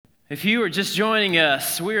If you are just joining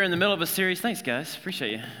us, we're in the middle of a series. Thanks, guys.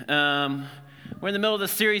 Appreciate you. We're in the middle of the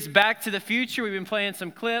series Back to the Future. We've been playing some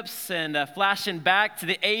clips and flashing back to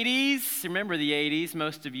the 80s. Remember the 80s?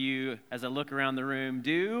 Most of you, as I look around the room,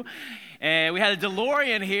 do. And we had a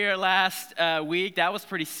DeLorean here last week. That was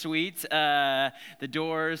pretty sweet. The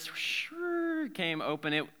doors came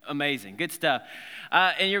open. Amazing. Good stuff.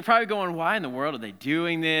 And you're probably going, why in the world are they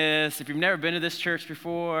doing this? If you've never been to this church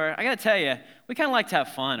before, I got to tell you, we kind of like to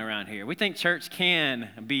have fun around here. We think church can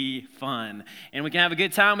be fun. And we can have a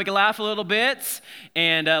good time. We can laugh a little bit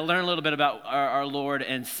and learn a little bit about our Lord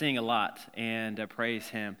and sing a lot and praise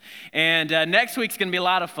Him. And next week's going to be a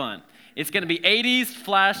lot of fun. It's going to be 80s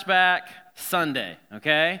Flashback Sunday,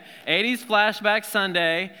 okay? 80s Flashback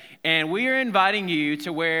Sunday. And we are inviting you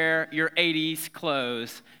to wear your 80s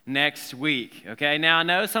clothes next week, okay? Now, I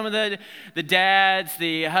know some of the dads,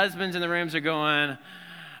 the husbands in the rooms are going,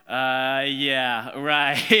 yeah,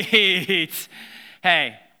 right.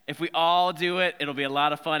 Hey, if we all do it, it'll be a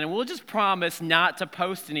lot of fun. And we'll just promise not to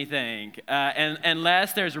post anything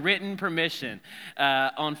unless there's written permission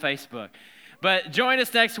on Facebook. But join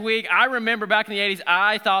us next week. I remember back in the 80s,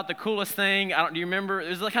 I thought the coolest thing, do you remember? It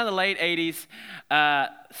was kind of the late 80s,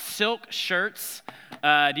 silk shirts.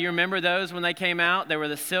 Do you remember those when they came out? They were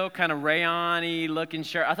the silk kind of rayon-y looking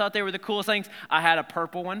shirt. I thought they were the coolest things. I had a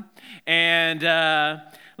purple one. And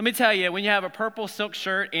let me tell you, when you have a purple silk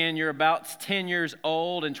shirt and you're about 10 years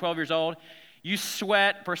old and 12 years old, you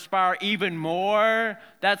sweat, perspire even more.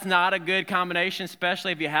 That's not a good combination,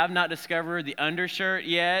 especially if you have not discovered the undershirt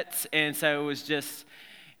yet. And so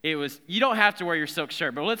you don't have to wear your silk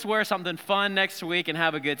shirt, but let's wear something fun next week and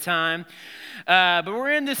have a good time. But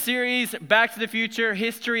we're in this series, Back to the Future.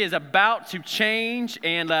 History is about to change.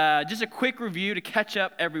 And just a quick review to catch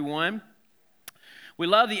up, everyone. We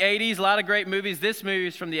love the 80s, a lot of great movies. This movie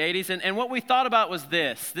is from the 80s. And what we thought about was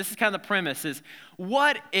this. This is kind of the premise is,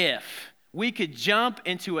 what if we could jump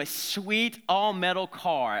into a sweet all-metal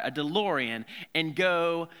car, a DeLorean, and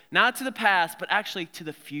go not to the past, but actually to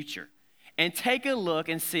the future, and take a look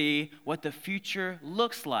and see what the future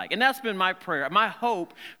looks like. And that's been my prayer. My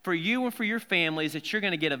hope for you and for your family is that you're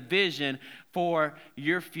going to get a vision for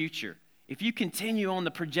your future. If you continue on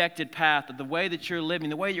the projected path of the way that you're living,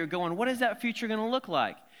 the way you're going, what is that future going to look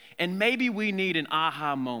like? And maybe we need an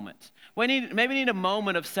aha moment. Maybe we need a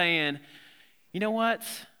moment of saying, you know what?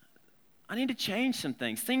 I need to change some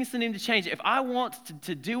things. Things that need to change. If I want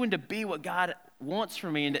to do and to be what God wants for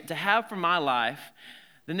me and to have for my life,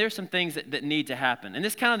 then there's some things that need to happen. And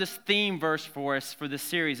this theme verse for us for this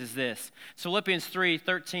series is this. Philippians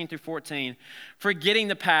 3:13 through 14. Forgetting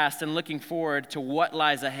the past and looking forward to what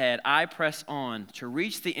lies ahead, I press on to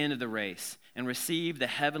reach the end of the race and receive the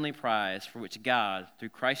heavenly prize for which God, through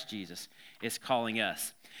Christ Jesus, is calling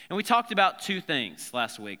us. And we talked about two things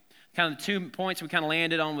last week. Kind of the 2 points we kind of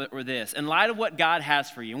landed on were this. In light of what God has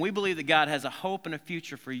for you, and we believe that God has a hope and a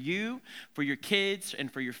future for you, for your kids, and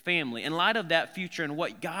for your family. In light of that future and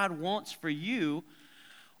what God wants for you,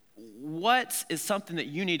 what is something that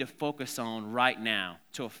you need to focus on right now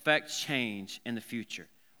to affect change in the future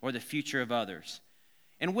or the future of others?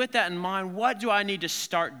 And with that in mind, what do I need to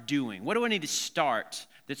start doing? What do I need to start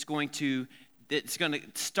that's going to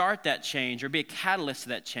start that change or be a catalyst to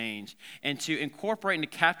that change and to incorporate and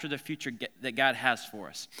to capture the future that God has for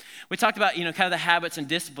us? We talked about, kind of the habits and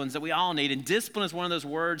disciplines that we all need. And discipline is one of those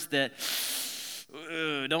words that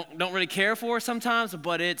don't really care for sometimes,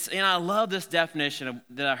 but I love this definition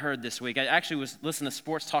that I heard this week. I actually was listening to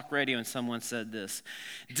Sports Talk Radio and someone said this.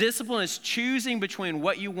 Discipline is choosing between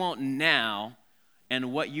what you want now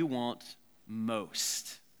and what you want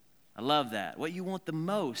most. I love that. What you want the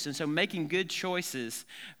most. And so making good choices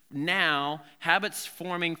now, habits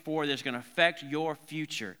forming for that's going to affect your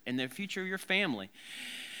future and the future of your family.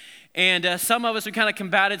 And some of us, we kind of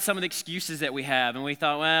combated some of the excuses that we have. And we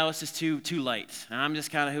thought, well, it's just too late. I'm just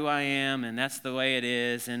kind of who I am, and that's the way it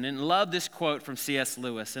is. And then love this quote from C.S.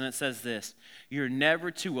 Lewis. And it says this: you're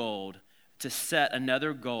never too old to set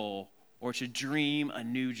another goal or to dream a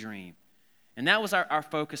new dream. And that was our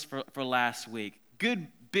focus for last week. Good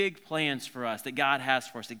big plans for us that God has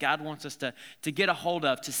for us, that God wants us to get a hold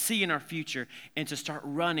of, to see in our future, and to start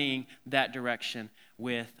running that direction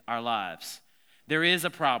with our lives. There is a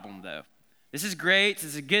problem, though. This is great. This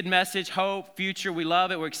is a good message, hope, future. We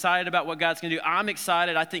love it. We're excited about what God's going to do. I'm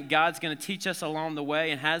excited. I think God's going to teach us along the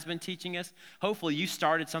way and has been teaching us. Hopefully, you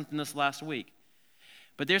started something this last week.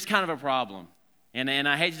 But there's kind of a problem. And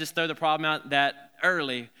I hate to just throw the problem out that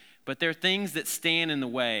early, but there are things that stand in the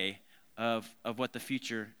way of what the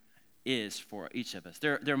future is for each of us.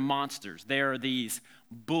 They're monsters. They are these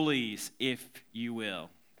bullies, if you will.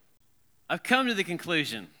 I've come to the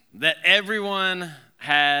conclusion that everyone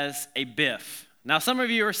has a Biff. Now, some of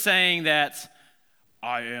you are saying that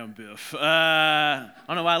I am Biff. I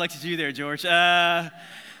don't know why I looked at you there, George. But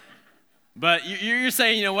you're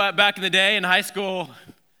saying, you know what, back in the day in high school,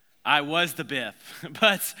 I was the Biff.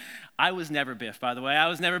 But I was never Biff, by the way. I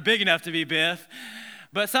was never big enough to be Biff.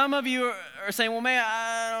 But some of you are saying, well, man,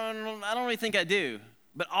 I don't really think I do.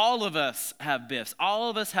 But all of us have Biffs. All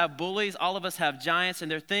of us have bullies. All of us have giants.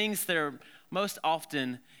 And they're things that are most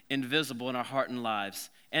often invisible in our heart and lives.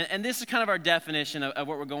 And this is kind of our definition of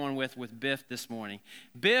what we're going with Biff this morning.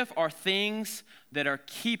 Biff are things that are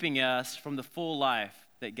keeping us from the full life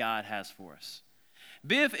that God has for us.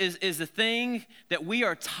 Biff is the thing that we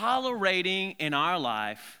are tolerating in our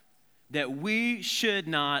life that we should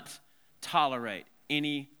not tolerate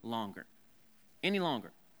any longer. Any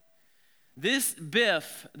longer. This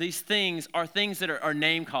Biff, these things are things that are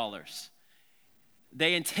name callers.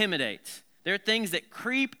 They intimidate. They're things that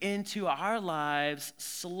creep into our lives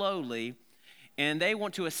slowly, and they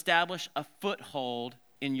want to establish a foothold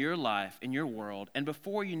in your life, in your world, and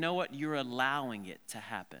before you know it, you're allowing it to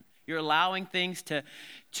happen. You're allowing things to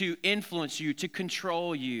influence you, to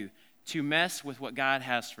control you, to mess with what God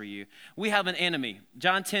has for you. We have an enemy.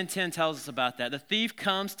 John 10:10 tells us about that. The thief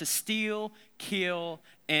comes to steal, kill,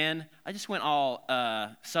 and I just went all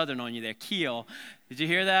southern on you there, kill. Did you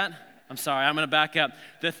hear that? I'm sorry, I'm going to back up.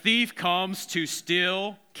 The thief comes to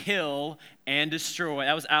steal, kill, and destroy.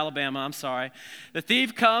 That was Alabama, I'm sorry. The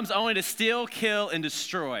thief comes only to steal, kill, and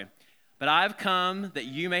destroy. But I've come that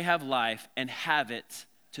you may have life and have it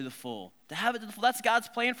to the full. To have it to the full. That's God's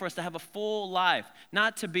plan for us, to have a full life,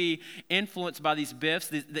 not to be influenced by these Biffs,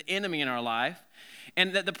 the enemy in our life.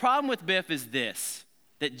 And the problem with Biff is this,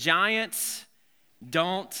 that giants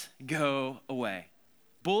don't go away.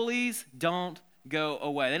 Bullies don't go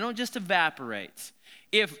away. They don't just evaporate.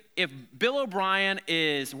 If Bill O'Brien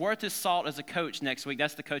is worth his salt as a coach next week,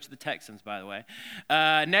 that's the coach of the Texans, by the way.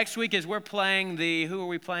 Next week is we're playing who are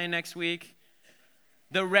we playing next week?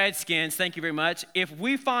 The Redskins, thank you very much. If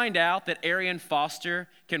we find out that Arian Foster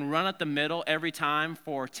can run up the middle every time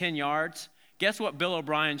for 10 yards, guess what Bill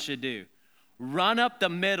O'Brien should do? Run up the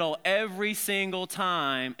middle every single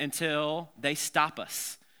time until they stop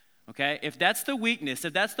us, okay? If that's the weakness,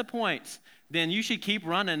 if that's the point, then you should keep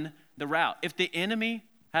running the route. If the enemy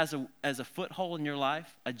has a foothold in your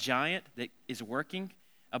life, a giant that is working,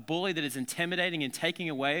 a bully that is intimidating and taking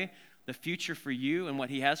away the future for you and what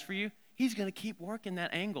he has for you, he's going to keep working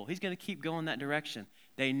that angle. He's going to keep going that direction.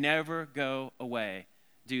 They never go away,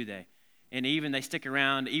 do they? And even they stick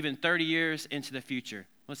around even 30 years into the future.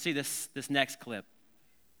 Let's see this next clip.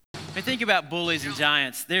 When I think about bullies and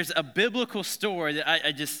giants, there's a biblical story that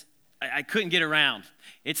I couldn't get around.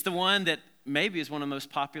 It's the one that maybe is one of the most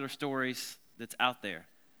popular stories that's out there.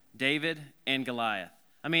 David and Goliath.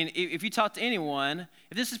 I mean, if you talk to anyone,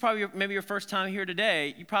 if this is probably maybe your first time here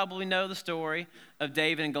today, you probably know the story of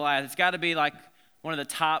David and Goliath. It's got to be like one of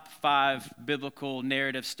the top 5 biblical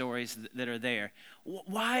narrative stories that are there.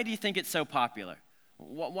 Why do you think it's so popular?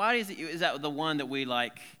 Why is that the one that we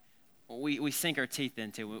like? We sink our teeth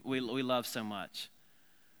into. We love so much.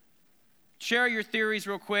 Share your theories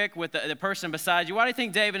real quick with the person beside you. Why do you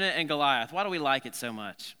think David and Goliath? Why do we like it so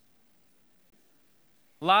much?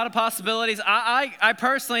 A lot of possibilities. I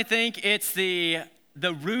personally think it's the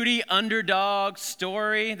Rudy underdog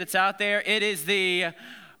story that's out there. It is the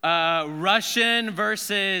Russian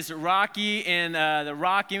versus Rocky in the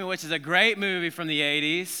Rocky, which is a great movie from the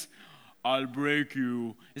 80s. I'll break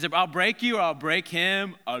you. Is it I'll break you or I'll break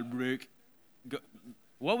him? I'll break.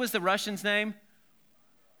 What was the Russian's name?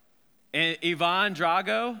 Ivan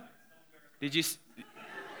Drago? Did you?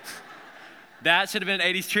 That should have been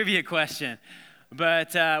an 80s trivia question.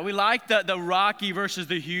 But we like the Rocky versus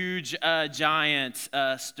the huge giant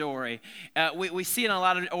story. We see it in a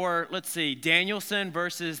lot of, or let's see, Danielson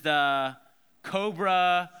versus the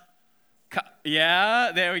Cobra.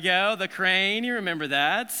 Yeah, there we go. The crane, you remember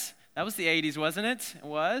that. That was the 80s, wasn't it? It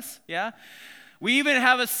was, yeah. We even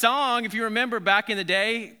have a song, if you remember back in the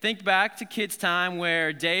day, think back to kids' time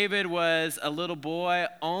where David was a little boy.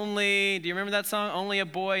 Do you remember that song? Only a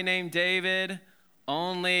boy named David.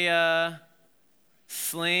 Only a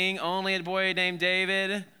boy named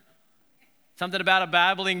David. Something about a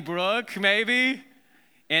babbling brook, maybe.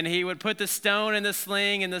 And he would put the stone in the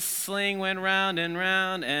sling, and the sling went round and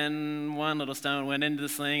round, and one little stone went into the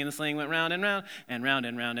sling, and the sling went round and round, and round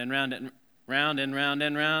and round and round and round and round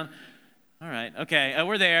and round. All right, okay,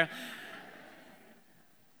 we're there.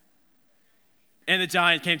 And the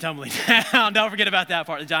giant came tumbling down. Don't forget about that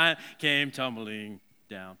part. The giant came tumbling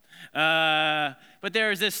down. But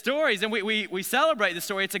there's this stories, and we celebrate the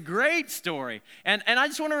story. It's a great story. And I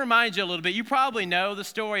just want to remind you a little bit. You probably know the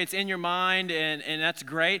story. It's in your mind, and that's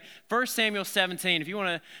great. 1 Samuel 17. If you want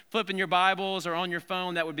to flip in your Bibles or on your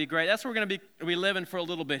phone, that would be great. That's where we're going to be living for a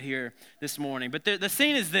little bit here this morning. But the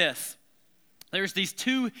scene is this. There's these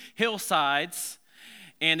two hillsides,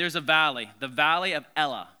 and there's a valley, the Valley of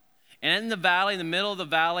Elah. And in the valley, in the middle of the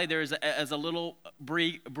valley, there's a little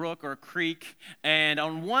brook or creek. And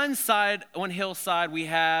on one side, one hillside, we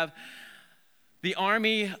have the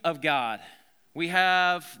army of God. We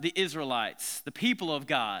have the Israelites, the people of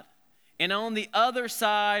God. And on the other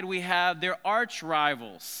side, we have their arch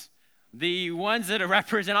rivals, the ones that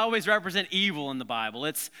always represent evil in the Bible.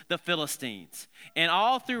 It's the Philistines. And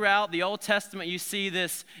all throughout the Old Testament, you see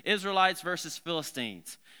this Israelites versus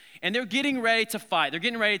Philistines. And they're getting ready to fight. They're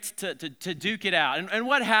getting ready to duke it out. And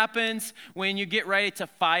what happens when you get ready to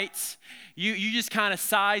fight? You just kind of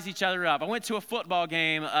size each other up. I went to a football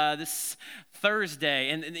game this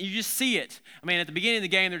Thursday, and you just see it. I mean, at the beginning of the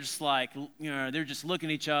game, they're just like, they're just looking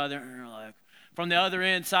at each other, and like, from the other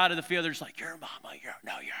end side of the field, they're just like, your mama, your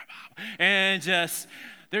mama. And just,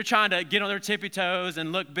 they're trying to get on their tippy toes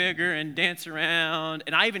and look bigger and dance around.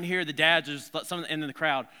 And I even hear the dads, just some in the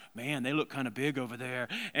crowd, man, they look kind of big over there.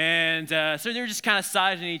 And so they're just kind of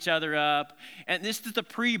sizing each other up. And this is the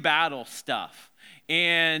pre-battle stuff.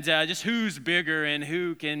 And just who's bigger and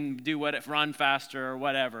who can do what, run faster or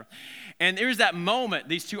whatever. And there's that moment,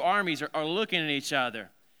 these two armies are looking at each other.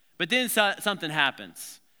 But then something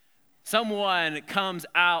happens. Someone comes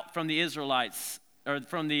out from the Israelites, or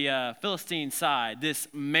from the Philistine side, this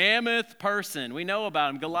mammoth person. We know about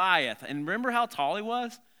him, Goliath. And remember how tall he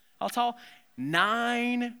was? How tall?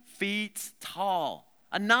 9 feet tall.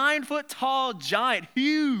 A 9-foot tall giant,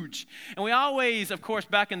 huge. And we always, of course,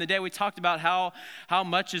 back in the day, we talked about how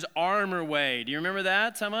much his armor weighed. Do you remember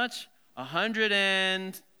that? How much?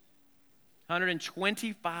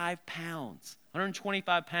 125 pounds.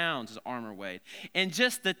 125 pounds his armor weighed. And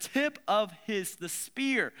just the tip of the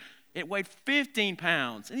spear, it weighed 15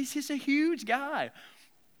 pounds. And he's just a huge guy.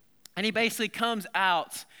 And he basically comes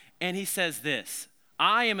out and he says this,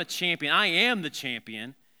 I am a champion. I am the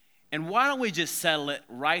champion. And why don't we just settle it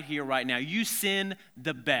right here, right now? You send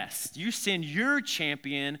the best. You send your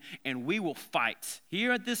champion and we will fight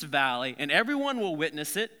here at this valley and everyone will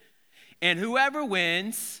witness it. And whoever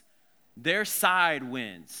wins, their side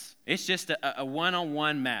wins. It's just a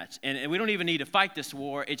one-on-one match. And we don't even need to fight this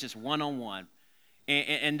war. It's just one-on-one.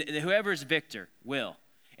 And whoever's victor will.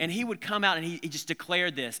 And he would come out and he just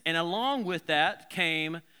declared this. And along with that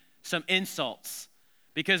came some insults.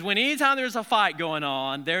 Because anytime there's a fight going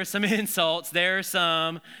on, there's some insults. There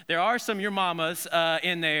are some your mamas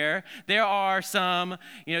in there. There are some,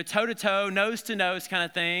 toe-to-toe, nose-to-nose kind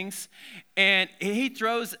of things. And he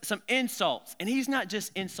throws some insults. And he's not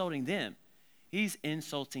just insulting them. He's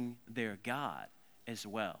insulting their God as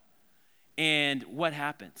well. And what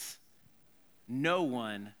happens? No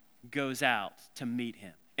one goes out to meet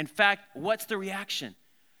him. In fact, what's the reaction?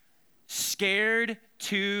 Scared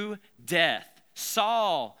to death.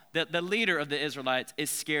 Saul, the leader of the Israelites, is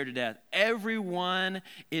scared to death. Everyone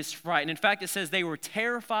is frightened. In fact, it says they were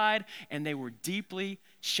terrified and they were deeply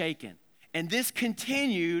shaken. And this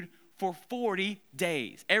continued for 40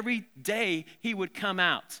 days. Every day he would come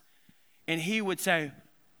out and he would say,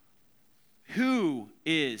 who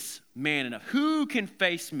is man enough? Who can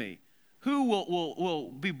face me? Who will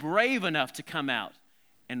be brave enough to come out?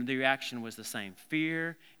 And the reaction was the same,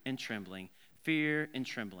 fear and trembling, fear and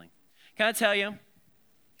trembling. Can I tell you,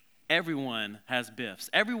 everyone has biffs.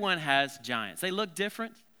 Everyone has giants. They look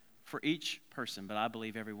different for each person, but I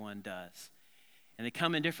believe everyone does. And they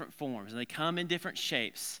come in different forms, and they come in different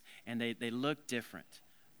shapes, and they look different.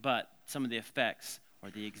 But some of the effects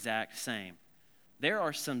are the exact same. There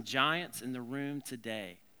are some giants in the room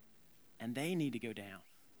today, and they need to go down.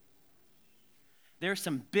 There are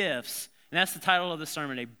some biffs, and that's the title of the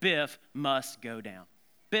sermon today, Biff Must Go Down.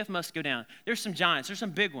 Biff must go down. There's some giants. There's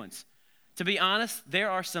some big ones. To be honest, there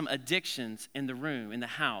are some addictions in the room, in the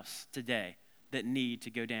house today that need to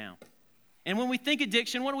go down. And when we think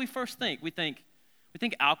addiction, what do we first think? We think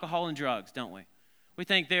alcohol and drugs, don't we? We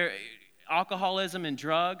think alcoholism and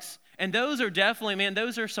drugs. And those are definitely,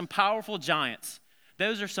 those are some powerful giants.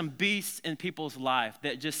 Those are some beasts in people's life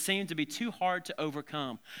that just seem to be too hard to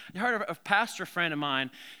overcome. I heard of a pastor friend of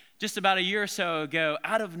mine just about a year or so ago,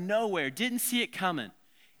 out of nowhere, didn't see it coming.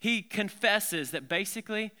 He confesses that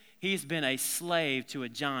basically he's been a slave to a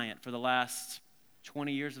giant for the last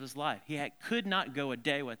 20 years of his life. He could not go a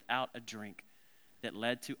day without a drink that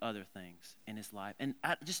led to other things in his life. And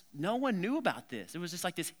no one knew about this. It was just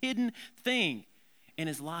like this hidden thing. in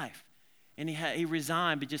his life. And he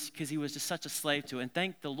resigned just because he was just such a slave to it. And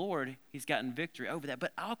thank the Lord, he's gotten victory over that.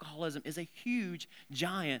 But alcoholism is a huge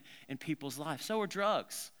giant in people's lives. So are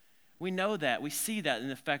drugs. We know that. We see that in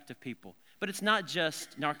the effect of people. But it's not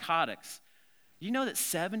just narcotics. You know that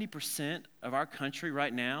 70% of our country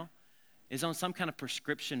right now is on some kind of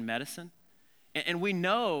prescription medicine? And we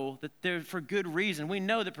know that they're for good reason. We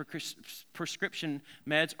know that prescription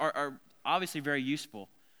meds are obviously very useful.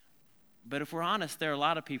 But if we're honest, there are a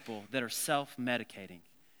lot of people that are self-medicating.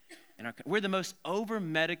 We're the most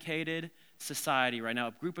over-medicated society right now,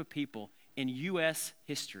 a group of people in U.S.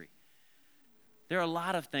 history. There are a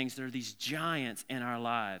lot of things that are these giants in our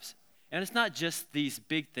lives. And it's not just these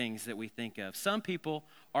big things that we think of. Some people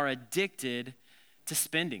are addicted to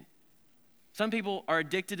spending. Some people are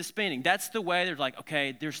addicted to spending. That's the way they're like,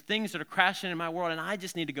 okay, there's things that are crashing in my world, and I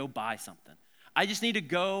just need to go buy something. I just need to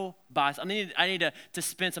go buy something. I need to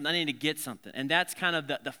spend something. I need to get something. And that's kind of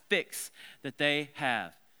the fix that they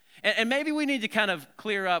have. And maybe we need to kind of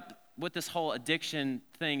clear up what this whole addiction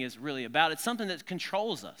thing is really about. It's something that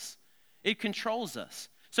controls us. It controls us.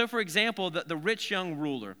 So, for example, the rich young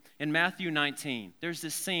ruler in Matthew 19, there's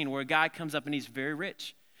this scene where a guy comes up and he's very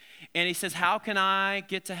rich. And he says, how can I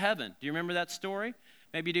get to heaven? Do you remember that story?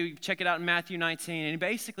 Maybe do check it out in Matthew 19. And he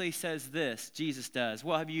basically says this, Jesus does.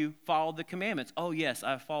 Well, have you followed the commandments? Oh, yes,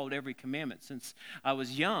 I've followed every commandment since I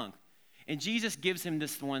was young. And Jesus gives him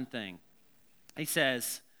this one thing. He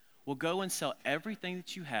says, well, go and sell everything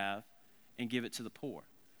that you have and give it to the poor.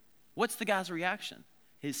 What's the guy's reaction?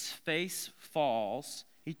 His face falls.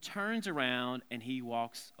 He turns around and he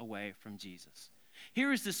walks away from Jesus.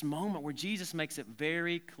 Here is this moment where Jesus makes it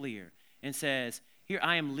very clear and says, here,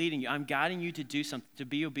 I am leading you. I'm guiding you to do something, to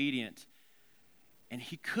be obedient. And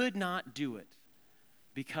he could not do it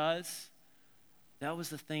because that was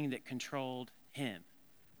the thing that controlled him.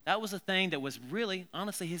 That was the thing that was really,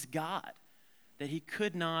 honestly, his God, that he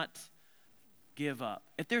could not give up.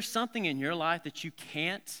 If there's something in your life that you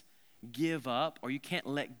can't give up or you can't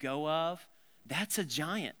let go of, that's a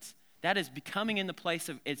giant. That is becoming in the place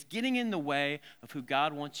of, it's getting in the way of who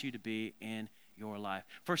God wants you to be in your life.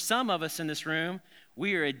 For some of us in this room,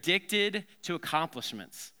 we are addicted to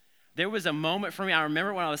accomplishments. There was a moment for me, I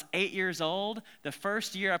remember when I was 8 years old, the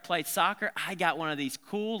first year I played soccer, I got one of these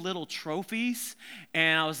cool little trophies,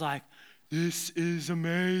 and I was like, this is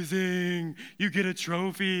amazing. You get a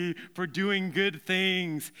trophy for doing good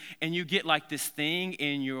things. And you get like this thing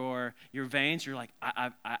in your veins. You're like,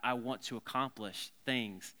 I want to accomplish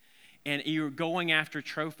things. And you're going after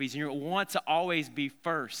trophies, and you want to always be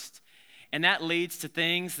first. And that leads to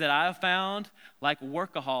things that I've found like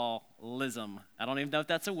workaholism. I don't even know if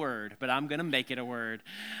that's a word, but I'm going to make it a word.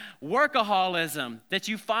 Workaholism, that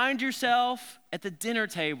you find yourself at the dinner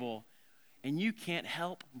table and you can't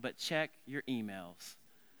help but check your emails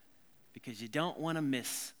because you don't want to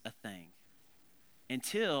miss a thing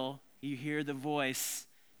until you hear the voice,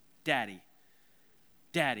 Daddy,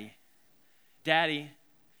 Daddy, Daddy,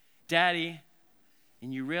 Daddy,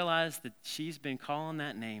 and you realize that she's been calling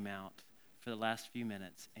that name out for the last few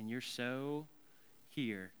minutes, and you're so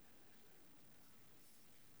here.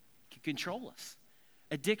 It can control us.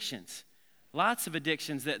 Addictions. Lots of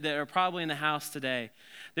addictions that are probably in the house today.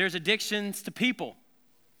 There's addictions to people.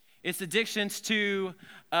 It's addictions to,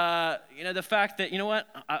 the fact that, you know what?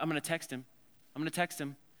 I'm going to text him. I'm going to text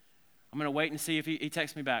him. I'm going to wait and see if he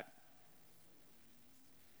texts me back.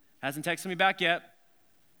 Hasn't texted me back yet.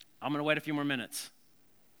 I'm going to wait a few more minutes.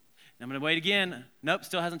 And I'm going to wait again. Nope,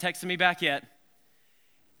 still hasn't texted me back yet.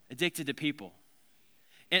 Addicted to people.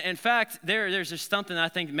 In fact, there's just something I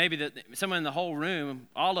think maybe that someone in the whole room,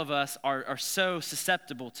 all of us are so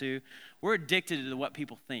susceptible to. We're addicted to what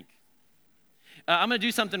people think. I'm going to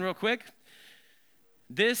do something real quick.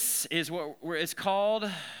 This is what it's called.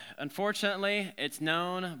 Unfortunately, it's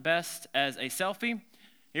known best as a selfie.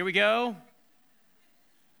 Here we go.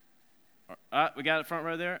 We got it front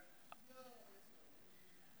row there.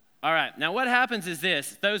 All right, now what happens is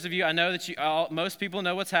this. Those of you, I know that most people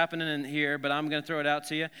know what's happening in here, but I'm going to throw it out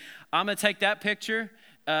to you. I'm going to take that picture.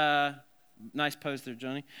 Nice pose there,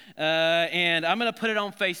 Johnny. And I'm going to put it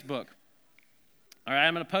on Facebook. All right,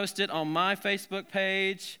 I'm going to post it on my Facebook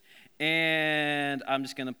page. And I'm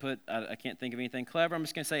just going to put, I can't think of anything clever. I'm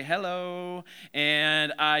just going to say hello.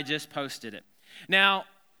 And I just posted it. Now,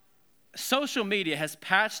 social media has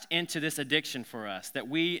patched into this addiction for us that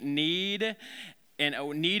we need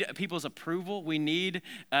people's approval. We're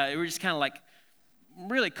just kind of like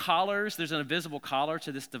really collars. There's an invisible collar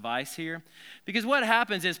to this device here. Because what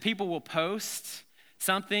happens is people will post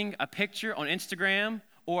something, a picture on Instagram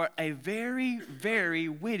or a very, very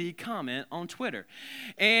witty comment on Twitter.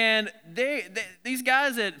 And these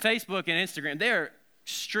guys at Facebook and Instagram, they're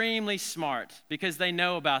extremely smart because they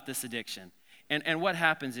know about this addiction. And what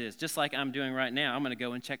happens is, just like I'm doing right now, I'm going to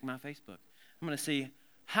go and check my Facebook. I'm going to see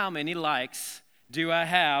how many likes do I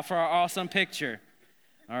have for our awesome picture.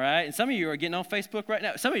 All right? And some of you are getting on Facebook right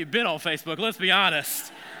now. Some of you have been on Facebook, let's be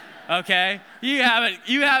honest. Okay? You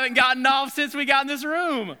haven't gotten off since we got in this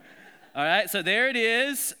room. All right? So there it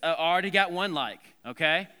is. Already got 1 like.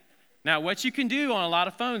 Okay? Now, what you can do on a lot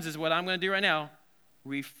of phones is what I'm going to do right now.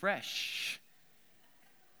 Refresh.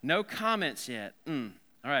 No comments yet.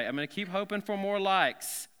 All right, I'm going to keep hoping for more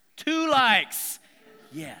likes. 2 likes.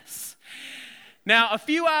 Yes. Now, a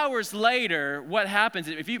few hours later, what happens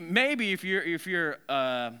if you're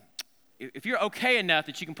okay enough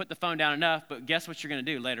that you can put the phone down enough, but guess what you're going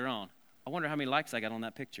to do later on? I wonder how many likes I got on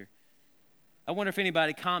that picture. I wonder if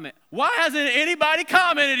anybody Why hasn't anybody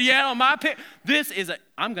commented yet on my picture?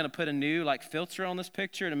 I'm going to put a new filter on this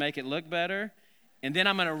picture to make it look better, and then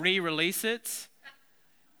I'm going to re-release it.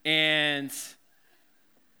 And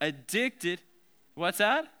addicted. What's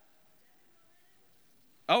that?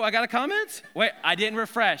 Oh, I got a comment? Wait, I didn't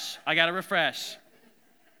refresh. I got to refresh.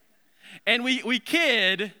 And we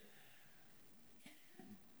kid,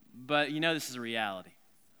 but this is a reality.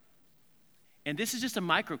 And this is just a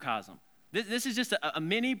microcosm. This is just a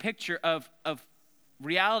mini picture of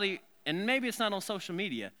reality, and maybe it's not on social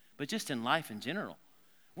media, but just in life in general.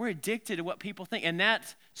 We're addicted to what people think, and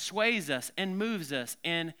that sways us and moves us,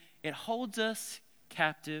 and it holds us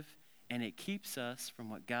captive, and it keeps us from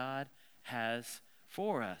what God has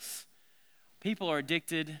for us. People are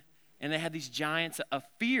addicted, and they have these giants of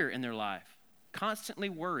fear in their life, constantly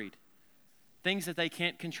worried, things that they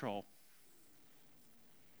can't control.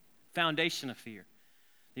 Foundation of fear.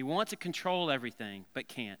 They want to control everything, but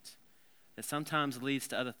can't. That sometimes leads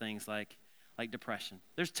to other things like depression.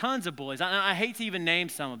 There's tons of bullies. I hate to even name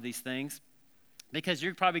some of these things because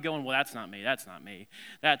you're probably going, well, that's not me. That's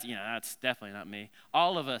definitely not me.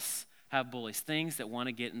 All of us have bullies, things that want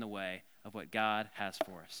to get in the way of what God has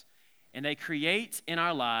for us. And they create in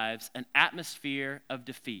our lives an atmosphere of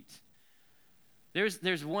defeat.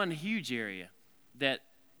 There's one huge area that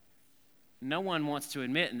no one wants to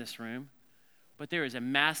admit in this room, but there is a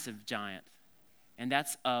massive giant, and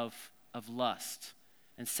that's of lust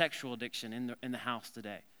and sexual addiction in the house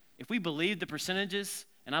today. If we believe the percentages,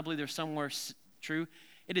 and I believe they're somewhere true,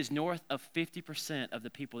 it is north of 50% of the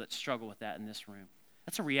people that struggle with that in this room.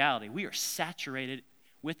 That's a reality. We are saturated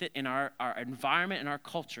with it in our environment and our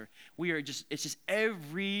culture. It's just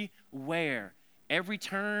everywhere. Every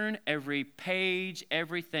turn, every page,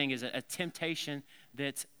 everything is a temptation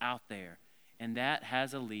that's out there. And that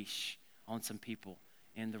has a leash on some people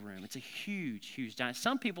in the room. It's a huge, huge giant.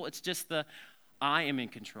 Some people, it's just I am in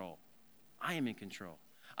control. I am in control.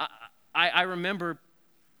 I remember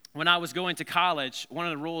when I was going to college, one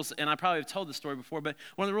of the rules, and I probably have told this story before, but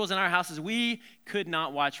one of the rules in our house is we could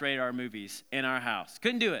not watch rated R movies in our house.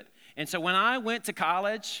 Couldn't do it. And so when I went to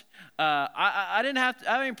college, I didn't have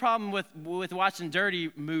any problem with watching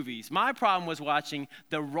dirty movies. My problem was watching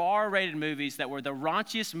the raw-rated movies that were the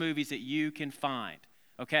raunchiest movies that you can find,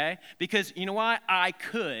 okay? Because you know why? I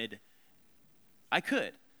could.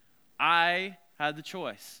 I had the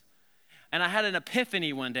choice. And I had an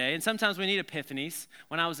epiphany one day, and sometimes we need epiphanies,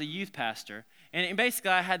 when I was a youth pastor. And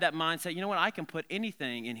basically I had that mindset, you know what, I can put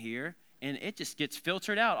anything in here, and it just gets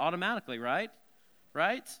filtered out automatically, right?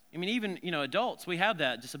 Right? I mean, even, adults, we have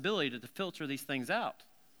that just ability to filter these things out.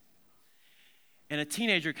 And a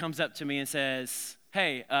teenager comes up to me and says,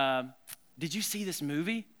 hey, did you see this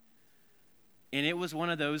movie? And it was one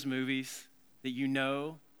of those movies that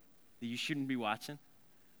that you shouldn't be watching.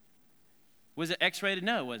 Was it X-rated?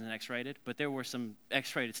 No, it wasn't X-rated, but there were some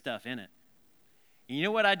X-rated stuff in it. And you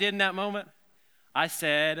know what I did in that moment? I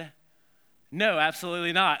said, no,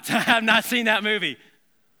 absolutely not. I have not seen that movie.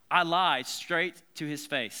 I lied straight to his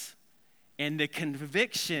face. And the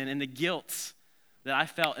conviction and the guilt that I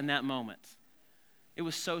felt in that moment, it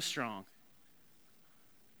was so strong.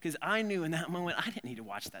 Because I knew in that moment, I didn't need to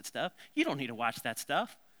watch that stuff. You don't need to watch that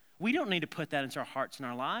stuff. We don't need to put that into our hearts and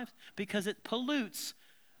our lives because it pollutes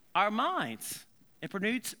our minds. It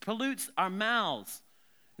pollutes our mouths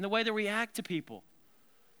and the way they react to people.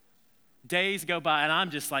 Days go by, and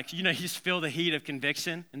I'm just like, you just feel the heat of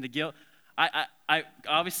conviction and the guilt. I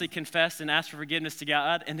obviously confessed and asked for forgiveness to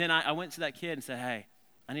God, and then I went to that kid and said, hey,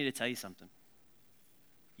 I need to tell you something.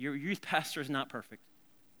 Your youth pastor is not perfect.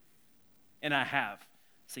 And I have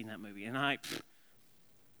seen that movie, and I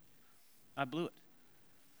blew it.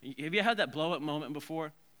 Have you had that blow-up moment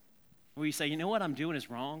before where you say, you know what I'm doing is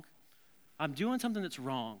wrong? I'm doing something that's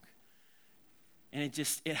wrong. And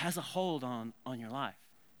it has a hold on your life.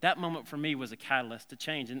 That moment for me was a catalyst to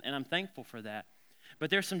change, and I'm thankful for that. But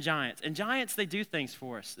there's some giants. And giants, they do things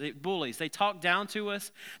for us. Bullies, they talk down to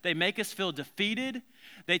us. They make us feel defeated.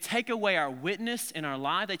 They take away our witness in our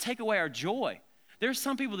life. They take away our joy. There's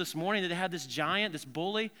some people this morning that had this giant, this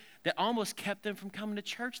bully, that almost kept them from coming to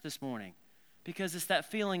church this morning. Because it's that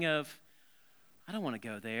feeling of, I don't want to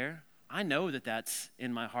go there. I know that that's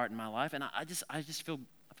in my heart and my life, and I just feel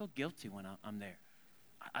guilty when I'm there.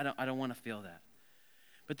 I don't want to feel that.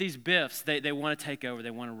 But these Biffs, they want to take over. They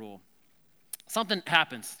want to rule. Something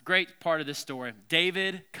happens. Great part of this story.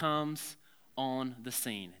 David comes on the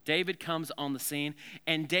scene. David comes on the scene,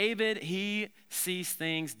 and David, he sees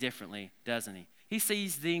things differently, doesn't he? He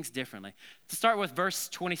sees things differently. To start with verse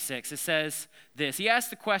 26, it says this. He asks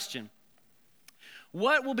the question,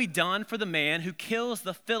 what will be done for the man who kills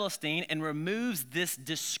the Philistine and removes this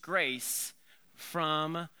disgrace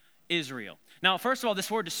from Israel? Now, first of all,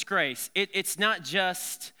 this word disgrace, it's not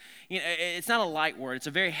just, it's not a light word. It's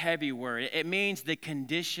a very heavy word. It means the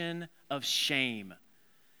condition of shame.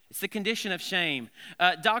 It's the condition of shame.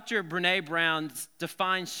 Dr. Brene Brown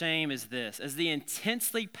defines shame as this, as the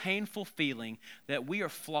intensely painful feeling that we are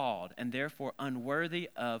flawed and therefore unworthy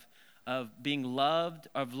of being loved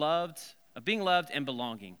and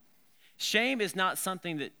belonging. Shame is not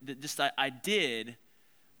something that just I did,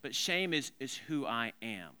 but shame is who I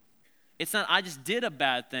am. It's not I just did a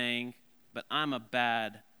bad thing, but I'm a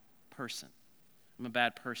bad person. I'm a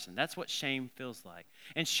bad person. That's what shame feels like.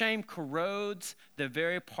 And shame corrodes the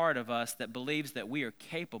very part of us that believes that we are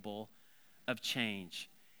capable of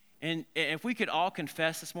change. And if we could all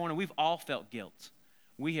confess this morning, we've all felt guilt.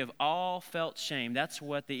 We have all felt shame. That's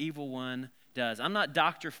what the evil one does. I'm not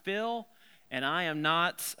Dr. Phil, and I am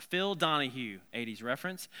not Phil Donahue, 80s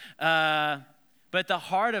reference. But the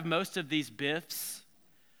heart of most of these Biffs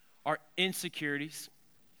are insecurities.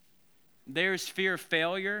 There's fear of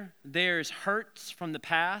failure. There's hurts from the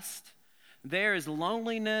past. There is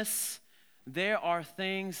loneliness. There are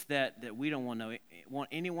things that we don't want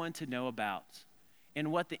anyone to know about.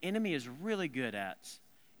 And what the enemy is really good at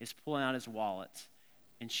is pulling out his wallet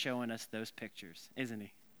and showing us those pictures, isn't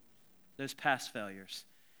he? Those past failures.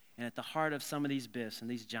 And at the heart of some of these Biffs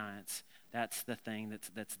and these giants, that's the thing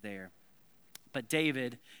that's there. But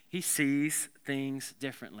David, he sees things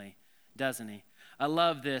differently, doesn't he? I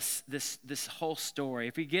love this whole story.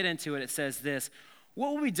 If we get into it, it says this: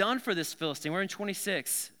 what will be done for this Philistine? We're in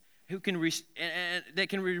 26. That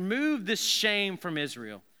can remove this shame from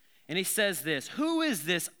Israel. And he says this: who is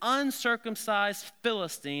this uncircumcised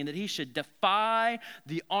Philistine that he should defy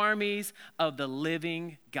the armies of the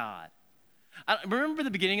living God? Remember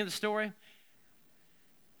the beginning of the story?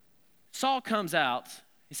 Saul comes out.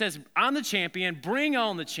 He says, I'm the champion, bring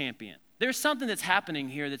on the champion. There's something that's happening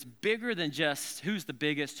here that's bigger than just who's the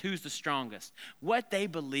biggest, who's the strongest. What they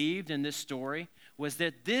believed in this story was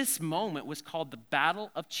that this moment was called the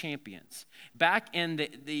Battle of Champions. Back in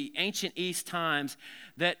the ancient East times,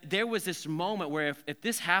 that there was this moment where if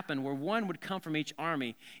this happened, where one would come from each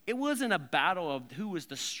army, it wasn't a battle of who was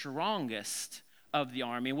the strongest of the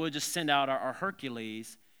army. We'll just send out our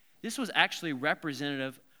Hercules. This was actually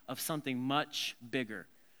representative of something much bigger,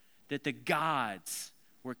 that the gods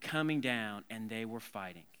were coming down and they were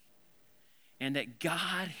fighting. And that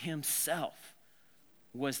God himself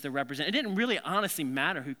was the representative. It didn't really honestly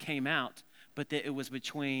matter who came out, but that it was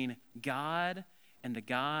between God and the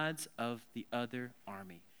gods of the other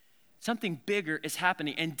army. Something bigger is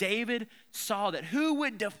happening. And David saw that who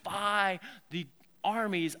would defy the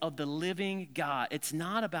armies of the living God? It's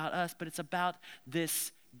not about us, but it's about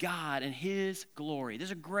this God and his glory.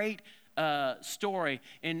 There's a great story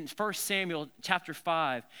in 1 Samuel chapter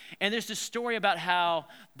 5. And there's this story about how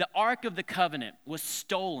the Ark of the Covenant was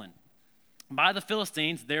stolen by the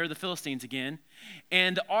Philistines. They're the Philistines again.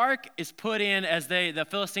 And the Ark is put in as the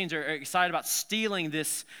Philistines are excited about stealing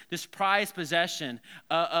this prized possession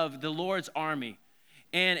of the Lord's army.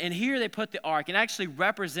 And here they put the ark, and actually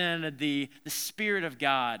represented the Spirit of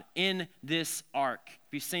God in this ark.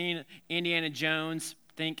 If you've seen Indiana Jones,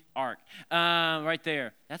 think ark. Right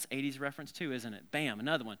there. That's 80s reference too, isn't it? Bam,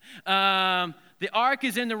 another one. The ark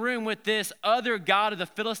is in the room with this other god of the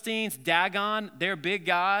Philistines, Dagon, their big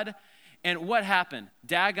god. And what happened?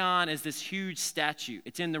 Dagon is this huge statue.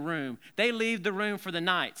 It's in the room. They leave the room for the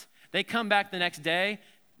night. They come back the next day.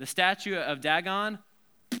 The statue of Dagon,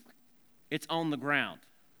 it's on the ground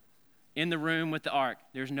in the room with the ark.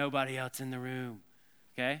 There's nobody else in the room,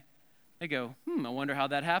 okay? They go, I wonder how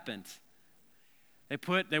that happened.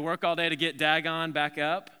 They work all day to get Dagon back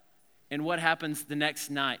up, and what happens the next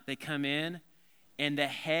night? They come in, And the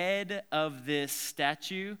head of this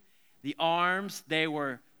statue, the arms, they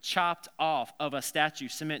were chopped off of a statue,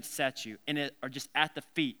 cement statue, and it are just at the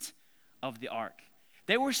feet of the ark.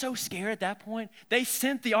 They were so scared at that point, they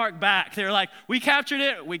sent the ark back. They were like, we captured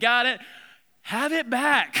it, we got it, have it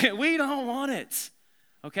back. We don't want it,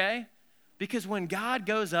 okay? Because when God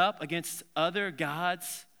goes up against other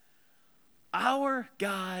gods, our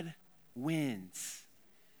God wins.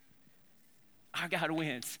 Our God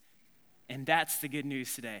wins. And that's the good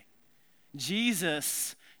news today.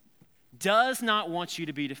 Jesus does not want you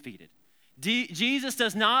to be defeated. Jesus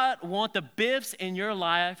does not want the Biffs in your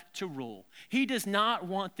life to rule. He does not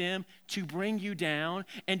want them to bring you down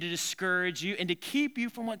and to discourage you and to keep you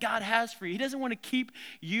from what God has for you. He doesn't want to keep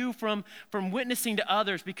you from witnessing to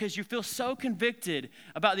others because you feel so convicted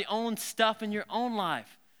about the own stuff in your own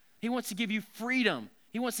life. He wants to give you freedom.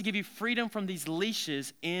 He wants to give you freedom from these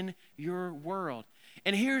leashes in your world.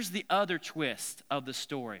 And here's the other twist of the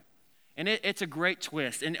story. And it's a great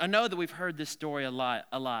twist. And I know that we've heard this story a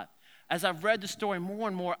lot. As I've read the story more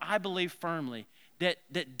and more, I believe firmly that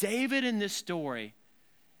David in this story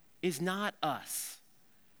is not us.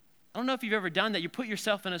 I don't know if you've ever done that. You put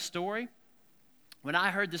yourself in a story. When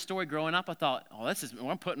I heard this story growing up, I thought,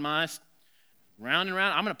 I'm putting my round and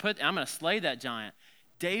round. I'm going to slay that giant.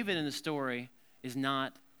 David in the story is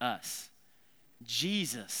not us.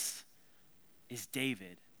 Jesus is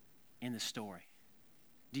David in the story.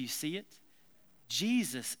 Do you see it?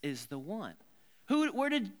 Jesus is the one. Where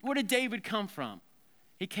did David come from?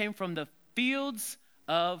 He came from the fields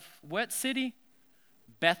of what city?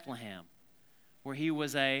 Bethlehem, where he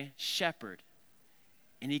was a shepherd.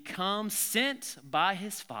 And he comes sent by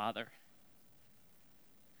his father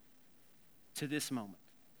to this moment.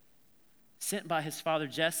 Sent by his father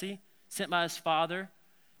Jesse, sent by his father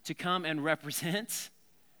to come and represent.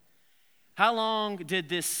 How long did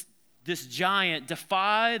this giant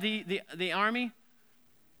defy the army?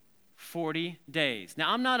 40 days.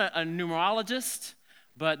 Now, I'm not a numerologist,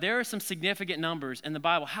 but there are some significant numbers in the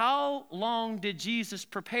Bible. How long did Jesus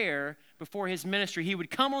prepare before his ministry? He would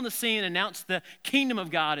come on the scene and announce the kingdom of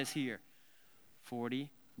God is here. 40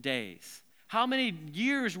 days. How many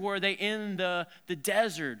years were they in the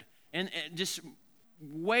desert and just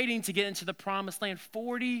waiting to get into the promised land?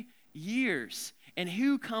 40 years. And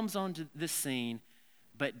who comes onto this scene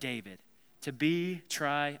but David to be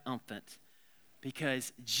triumphant?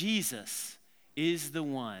 Because Jesus is the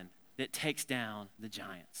one that takes down the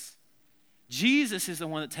giants. Jesus is the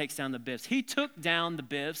one that takes down the Biffs. He took down the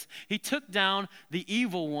Biffs. He took down the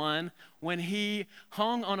evil one when he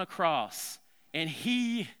hung on a cross. And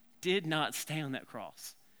he did not stay on that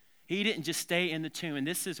cross. He didn't just stay in the tomb. And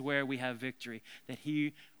this is where we have victory, that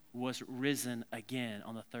he was risen again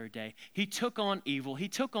on the third day. He took on evil. He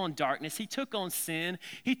took on darkness. He took on sin.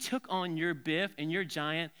 He took on your Biff and your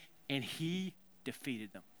giant, and he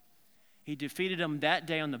defeated them. He defeated them that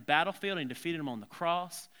day on the battlefield, and he defeated them on the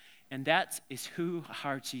cross. And that is who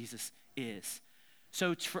our Jesus is.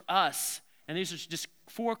 So for us, and these are just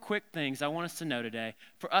 4 quick things I want us to know today.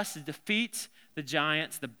 For us to defeat the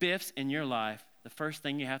giants, the Biffs in your life, the first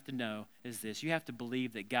thing you have to know is this. You have to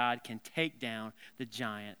believe that God can take down the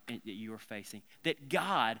giant that you are facing. That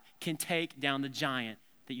God can take down the giant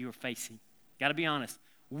that you are facing. Got to be honest.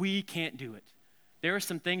 We can't do it. There are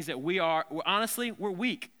some things that we're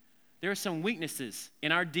weak. There are some weaknesses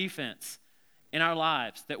in our defense, in our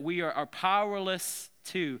lives, that we are powerless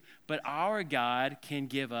to, but our God can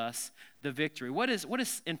give us the victory. What is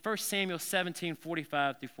in 1 Samuel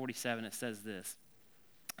 17:45-47, it says this.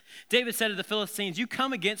 David said to the Philistines, "You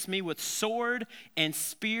come against me with sword and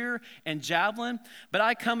spear and javelin, but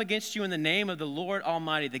I come against you in the name of the Lord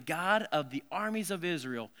Almighty, the God of the armies of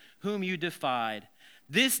Israel, whom you defied.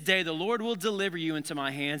 This day the Lord will deliver you into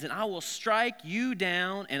my hands, and I will strike you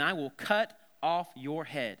down, and I will cut off your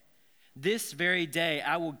head. This very day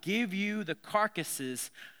I will give you the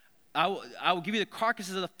carcasses. I will give you the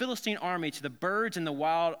carcasses of the Philistine army to the birds and the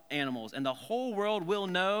wild animals, and the whole world will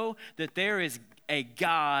know that there is a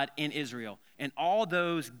God in Israel. And all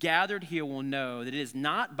those gathered here will know that it is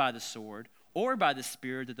not by the sword or by the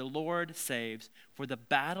spear that the Lord saves, for the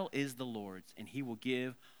battle is the Lord's, and he will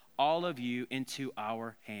give all of you into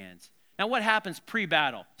our hands." Now, what happens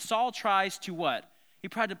pre-battle? Saul tries to what? He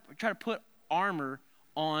tried to put armor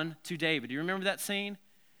on to David. Do you remember that scene?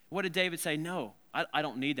 What did David say? No, I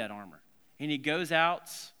don't need that armor. And he goes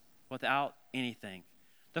out without anything.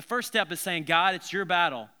 The first step is saying, God, it's your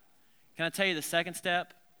battle. Can I tell you the second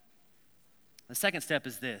step? The second step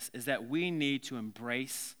is this, is that we need to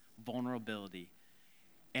embrace vulnerability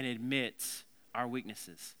and admit our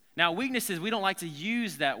weaknesses. Now, weaknesses, we don't like to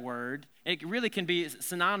use that word. It really can be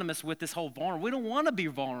synonymous with this whole vulnerable. We don't want to be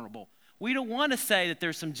vulnerable. We don't want to say that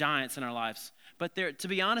there's some giants in our lives. But to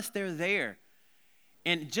be honest, they're there.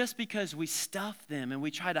 And just because we stuff them and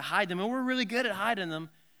we try to hide them, and we're really good at hiding them,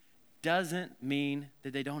 doesn't mean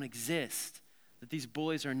that they don't exist, that these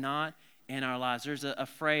bullies are not in our lives. There's a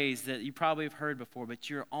phrase that you probably have heard before, but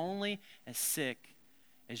you're only as sick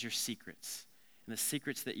as your secrets and the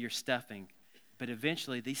secrets that you're stuffing. But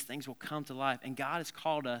eventually, these things will come to life, and God has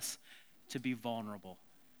called us to be vulnerable,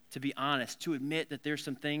 to be honest, to admit that there's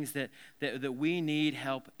some things that we need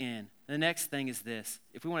help in. The next thing is this.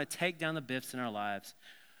 If we want to take down the Biffs in our lives,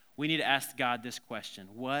 we need to ask God this question: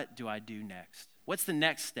 what do I do next? What's the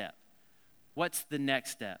next step? What's the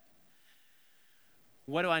next step?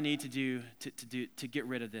 What do I need to do to get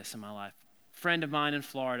rid of this in my life? A friend of mine in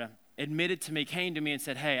Florida came to me and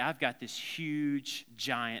said, hey, I've got this huge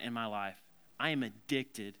giant in my life. I am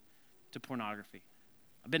addicted to pornography.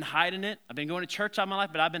 I've been hiding it. I've been going to church all my life,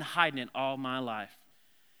 but I've been hiding it all my life.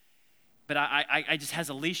 But I just has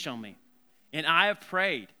a leash on me. And I have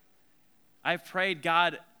prayed. I've prayed,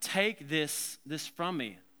 God, take this from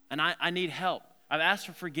me. And I need help. I've asked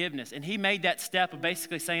for forgiveness. And he made that step of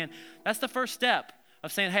basically saying, that's the first step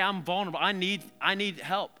of saying, hey, I'm vulnerable. I need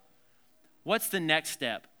help. What's the next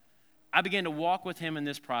step? I began to walk with him in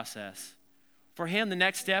this process. For him, the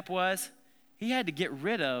next step was he had to get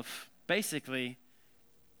rid of, basically,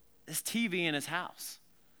 his TV in his house.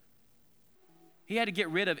 He had to get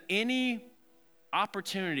rid of any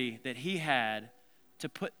opportunity that he had to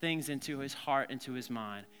put things into his heart, into his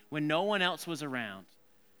mind, when no one else was around.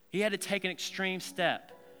 He had to take an extreme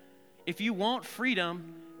step. If you want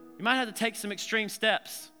freedom, you might have to take some extreme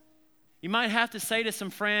steps. You might have to say to some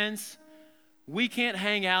friends, we can't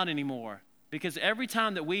hang out anymore, because every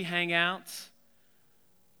time that we hang out,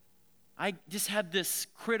 I just have this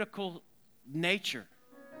critical nature.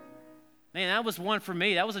 Man, that was one for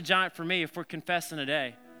me. That was a giant for me if we're confessing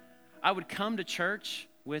today. I would come to church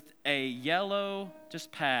with a yellow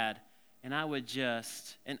pad, and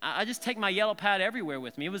I just take my yellow pad everywhere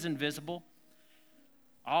with me. It was invisible.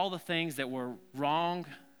 All the things that were wrong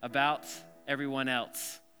about everyone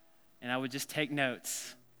else. And I would just take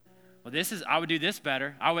notes. Well, I would do this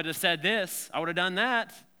better. I would have said this. I would have done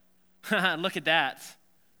that. Look at that.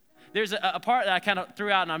 There's a part that I kind of threw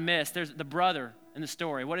out and I missed. There's the brother in the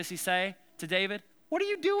story. What does he say to David? What are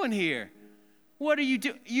you doing here? What are you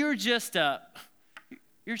doing? You're just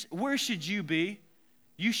where should you be?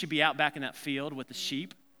 You should be out back in that field with the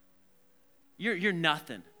sheep. You're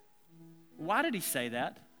nothing. Why did he say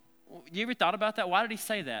that? You ever thought about that? Why did he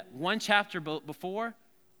say that? One chapter before,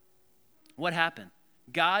 what happened?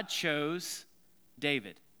 God chose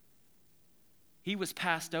David. He was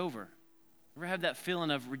passed over. Ever have that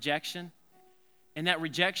feeling of rejection? And that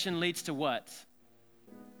rejection leads to what?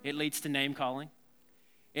 It leads to name calling.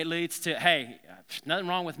 It leads to, hey, nothing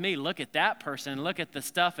wrong with me. Look at that person. Look at the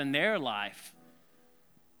stuff in their life.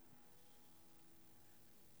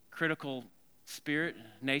 Critical spirit,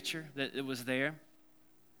 nature that it was there.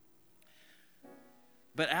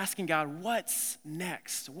 But asking God, what's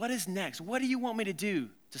next? What is next? What do you want me to do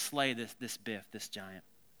to slay this Biff, this giant?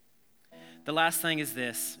 The last thing is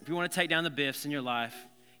this. If you want to take down the Biffs in your life,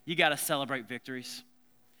 you got to celebrate victories.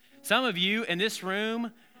 Some of you in this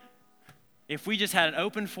room, if we just had an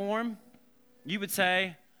open forum, you would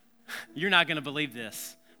say, you're not going to believe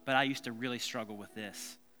this, but I used to really struggle with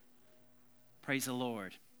this. Praise the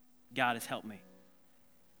Lord. God has helped me.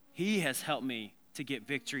 He has helped me to get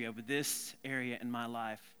victory over this area in my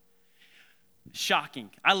life. Shocking.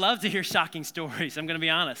 I love to hear shocking stories, I'm going to be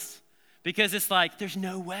honest, because it's like, there's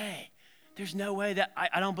no way. There's no way that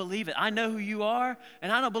I don't believe it. I know who you are,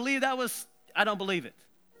 and I don't believe I don't believe it.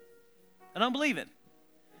 I don't believe it.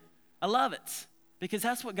 I love it, because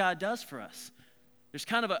that's what God does for us. There's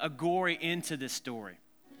kind of a gory end to this story.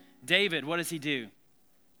 David, what does he do?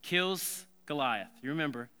 Kills Goliath, you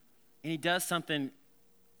remember, and he does something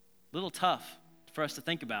a little tough for us to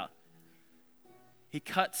think about. He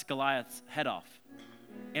cuts Goliath's head off.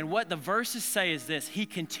 And what the verses say is this: he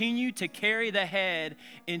continued to carry the head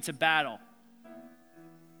into battle.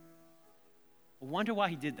 I wonder why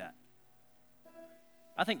he did that.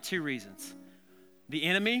 I think two reasons. The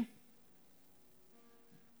enemy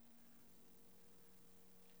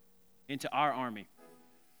into our army.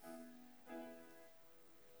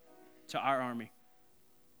 To our army.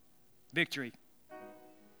 Victory.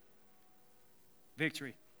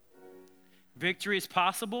 Victory. Victory is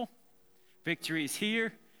possible. Victory is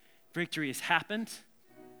here. Victory has happened.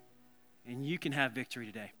 And you can have victory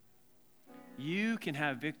today. You can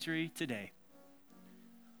have victory today.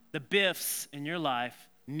 The Biffs in your life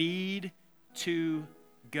need to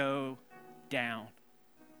go down.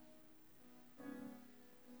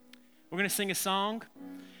 We're going to sing a song,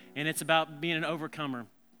 and it's about being an overcomer.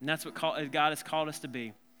 And that's what God has called us to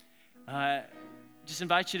be. Just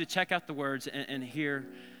invite you to check out the words and hear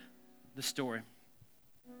the story.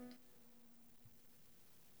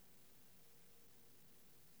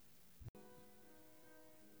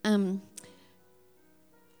 For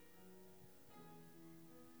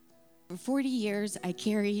 40 years, I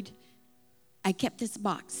kept this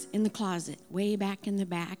box in the closet, way back in the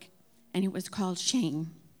back, and it was called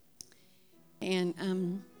shame.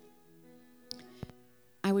 And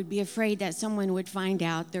I would be afraid that someone would find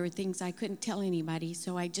out. There were things I couldn't tell anybody,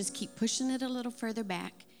 so I just keep pushing it a little further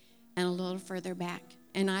back and a little further back,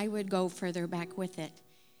 and I would go further back with it.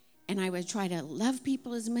 And I would try to love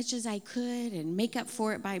people as much as I could and make up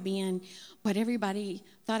for it by being what everybody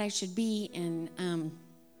thought I should be. And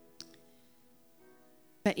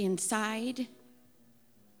but inside,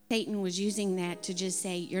 Satan was using that to just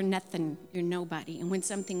say, you're nothing, you're nobody. And when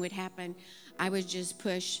something would happen, I would just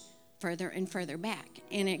push further and further back.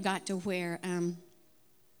 And it got to where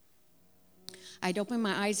I'd open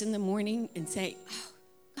my eyes in the morning and say, oh,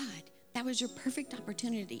 God, that was your perfect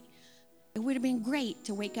opportunity. It would have been great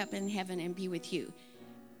to wake up in heaven and be with you.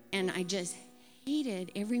 And I just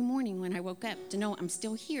hated every morning when I woke up to know I'm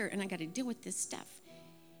still here and I got to deal with this stuff.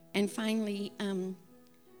 And finally,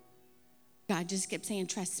 God just kept saying,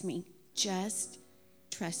 trust me. Just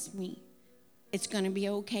trust me. It's going to be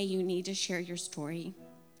okay. You need to share your story.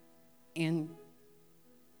 And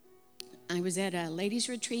I was at a ladies'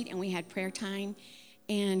 retreat, and we had prayer time.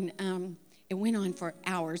 And it went on for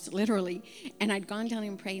hours, literally. And I'd gone down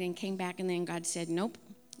and prayed and came back, and then God said, nope,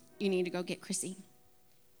 you need to go get Chrissy.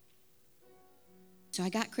 So I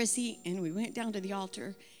got Chrissy, and we went down to the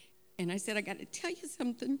altar. And I said, I got to tell you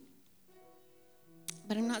something.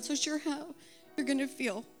 But I'm not so sure how you're going to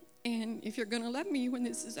feel and if you're going to love me when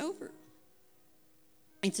this is over.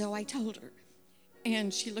 And so I told her.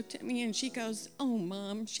 And she looked at me and she goes, oh,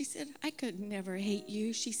 Mom. She said, I could never hate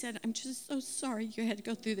you. She said, I'm just so sorry you had to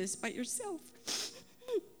go through this by yourself.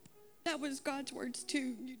 That was God's words,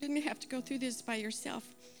 too. You didn't have to go through this by yourself.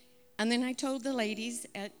 And then I told the ladies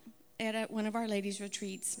at one of our ladies'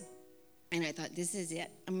 retreats, and I thought, this is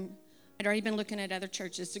it. I'd already been looking at other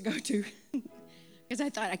churches to go to because I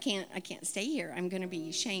thought, I can't stay here. I'm going to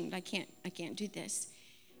be shamed. I can't do this.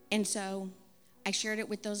 And so I shared it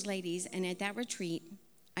with those ladies, and at that retreat,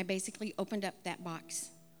 I basically opened up that box.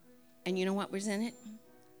 And you know what was in it?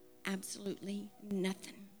 Absolutely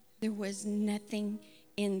nothing. There was nothing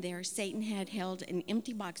in there. Satan had held an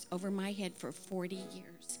empty box over my head for 40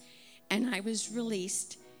 years. And I was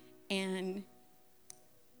released, and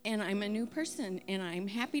I'm a new person, and I'm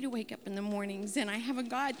happy to wake up in the mornings, and I have a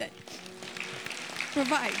God that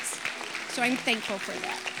provides. So I'm thankful for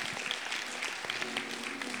that.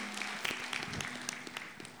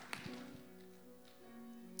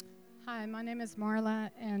 Hi, my name is Marla,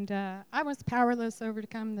 and I was powerless to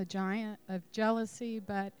overcome the giant of jealousy,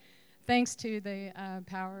 but thanks to the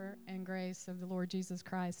power and grace of the Lord Jesus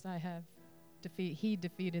Christ, He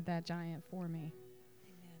defeated that giant for me.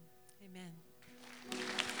 Amen. Amen.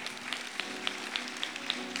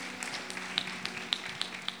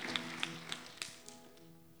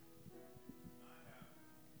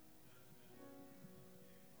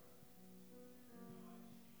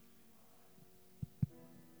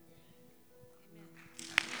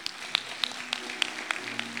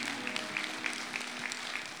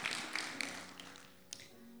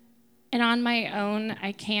 And on my own,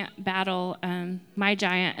 I can't battle my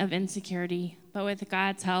giant of insecurity. But with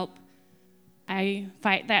God's help, I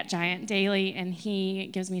fight that giant daily, and He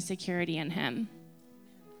gives me security in Him.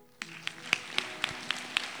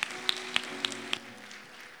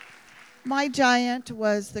 My giant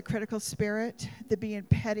was the critical spirit, the being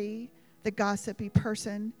petty, the gossipy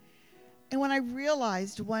person. And when I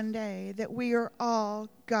realized one day that we are all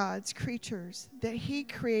God's creatures, that He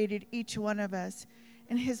created each one of us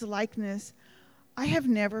in His likeness, I have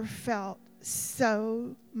never felt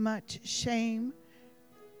so much shame.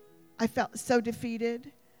 I felt so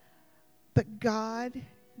defeated. But God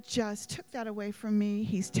just took that away from me.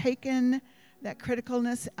 He's taken that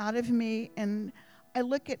criticalness out of me, and I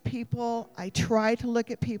look at people, I try to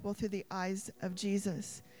look at people through the eyes of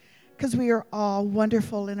Jesus, because we are all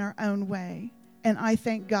wonderful in our own way. And I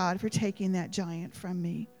thank God for taking that giant from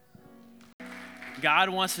me. God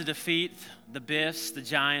wants to defeat the Biffs, the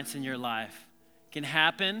giants in your life. It can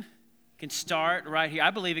happen, can start right here.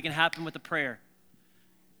 I believe it can happen with a prayer.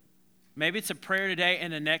 Maybe it's a prayer today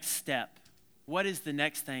and the next step. What is the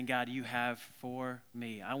next thing, God, you have for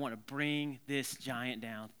me? I want to bring this giant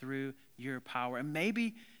down through your power. And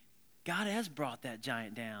maybe God has brought that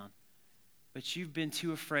giant down, but you've been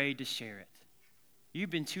too afraid to share it. You've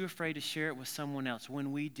been too afraid to share it with someone else.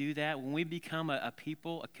 When we do that, when we become a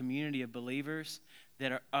people, a community of believers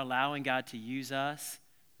that are allowing God to use us,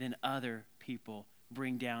 then other people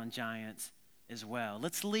bring down giants as well.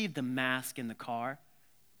 Let's leave the mask in the car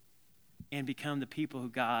and become the people who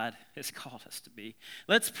God has called us to be.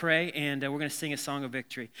 Let's pray, and we're going to sing a song of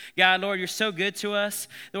victory. God, Lord, you're so good to us.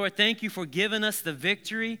 Lord, thank you for giving us the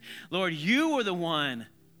victory. Lord, you are the one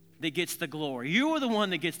that gets the glory. You are the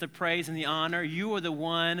one that gets the praise and the honor. You are the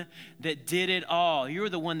one that did it all. You are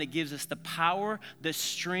the one that gives us the power, the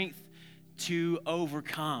strength to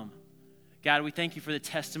overcome. God, we thank you for the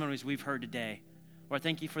testimonies we've heard today. Lord,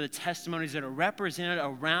 thank you for the testimonies that are represented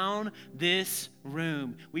around this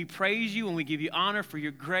room. We praise you and we give you honor for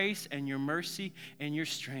your grace and your mercy and your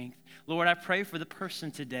strength. Lord, I pray for the person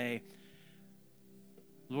today.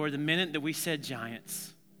 Lord, the minute that we said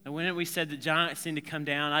giants, the minute we said the giants need to come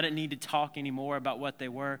down, I didn't need to talk anymore about what they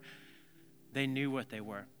were. They knew what they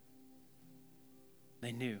were.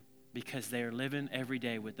 They knew because they are living every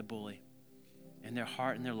day with the bully in their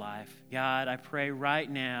heart and their life. God, I pray right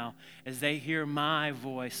now as they hear my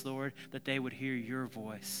voice, Lord, that they would hear your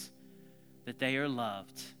voice, that they are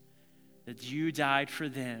loved, that you died for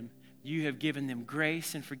them. You have given them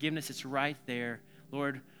grace and forgiveness. It's right there.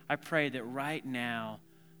 Lord, I pray that right now,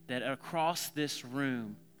 that across this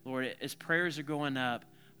room, Lord, as prayers are going up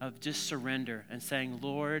of just surrender and saying,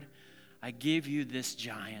 Lord, I give you this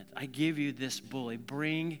giant. I give you this bully.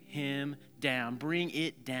 Bring him down. Bring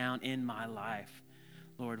it down in my life.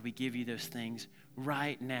 Lord, we give you those things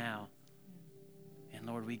right now. And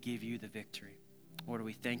Lord, we give you the victory. Lord,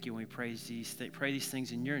 we thank you and we pray these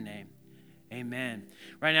things in your name. Amen.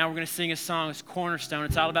 Right now we're going to sing a song. It's Cornerstone.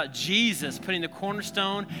 It's all about Jesus putting the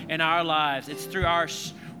cornerstone in our lives. It's through our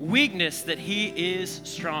weakness that he is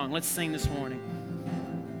strong. Let's sing this morning.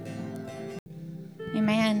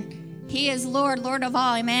 Amen. He is Lord, Lord of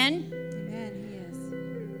all. Amen. Amen. He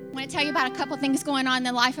is. I want to tell you about a couple things going on in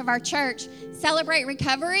the life of our church. Celebrate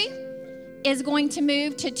Recovery is going to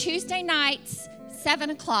move to Tuesday nights, 7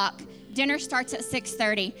 o'clock. Dinner starts at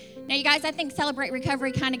 6:30. Now, you guys, I think Celebrate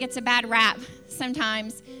Recovery kind of gets a bad rap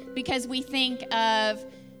sometimes because we think of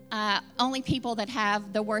only people that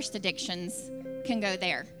have the worst addictions can go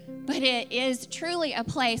there. But it is truly a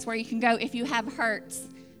place where you can go if you have hurts,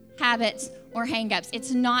 habits, or hang-ups.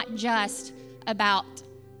 It's not just about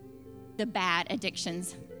the bad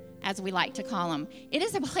addictions, as we like to call them. It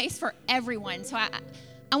is a place for everyone. So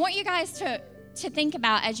I want you guys to think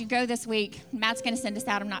about as you go this week. Matt's going to send us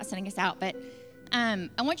out. I'm not sending us out. But I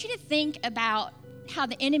want you to think about how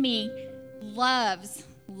the enemy loves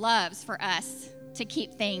for us to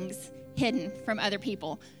keep things hidden from other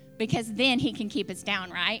people because then he can keep us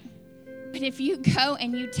down, right? But if you go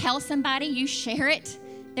and you tell somebody, you share it,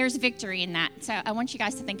 there's victory in that. So I want you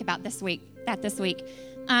guys to think about this week.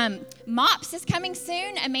 MOPS is coming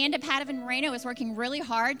soon. Amanda Padovan Moreno is working really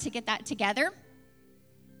hard to get that together.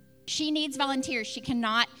 She needs volunteers. She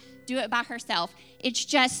cannot do it by herself. It's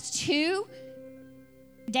just 2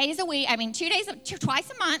 days a week.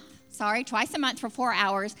 Twice a month for 4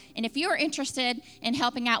 hours. And if you are interested in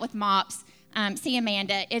helping out with MOPS, see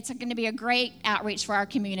Amanda. It's going to be a great outreach for our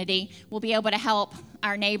community. We'll be able to help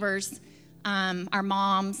our neighbors, our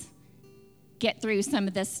moms, get through some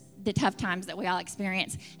of the tough times that we all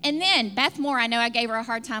experience. And then Beth Moore, I know I gave her a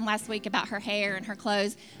hard time last week about her hair and her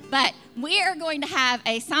clothes, but we are going to have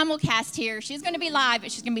a simulcast here. She's going to be live,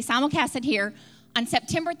 but she's going to be simulcasted here on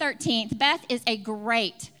September 13th. Beth is a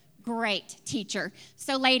great teacher.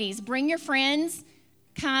 So ladies, bring your friends.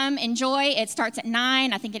 Come, enjoy. It starts at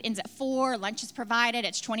 9. I think it ends at 4. Lunch is provided.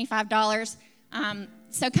 It's $25.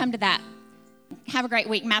 So come to that. Have a great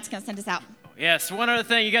week. Matt's going to send us out. Yes, one other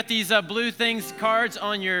thing. You got these blue cards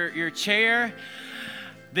on your chair.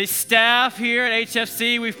 The staff here at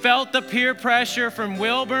HFC, we felt the peer pressure from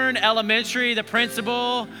Wilburn Elementary, the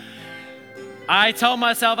principal. I told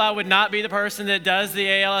myself I would not be the person that does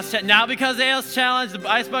the ALS challenge. Not because the ALS challenge, the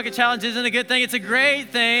Ice Bucket Challenge isn't a good thing. It's a great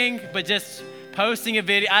thing, but just posting a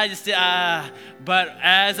video, but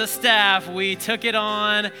as a staff, we took it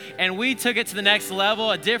on and we took it to the next level,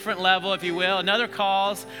 a different level, if you will, another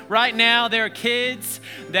cause. Right now, there are kids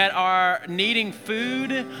that are needing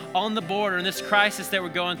food on the border in this crisis that we're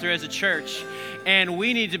going through as a church. And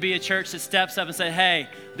we need to be a church that steps up and say, hey,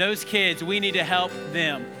 those kids, we need to help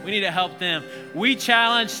them. We need to help them. We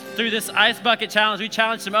challenged through this Ice Bucket Challenge, we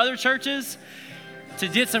challenged some other churches to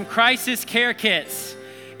get some crisis care kits.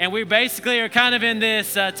 And we basically are kind of in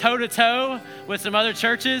this toe-to-toe with some other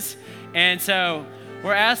churches. And so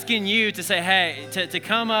we're asking you to say, hey, to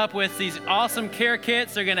come up with these awesome care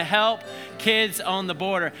kits. They're going to help kids on the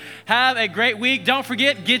border. Have a great week. Don't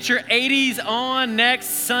forget, get your 80s on next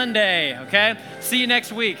Sunday, okay? See you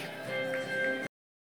next week.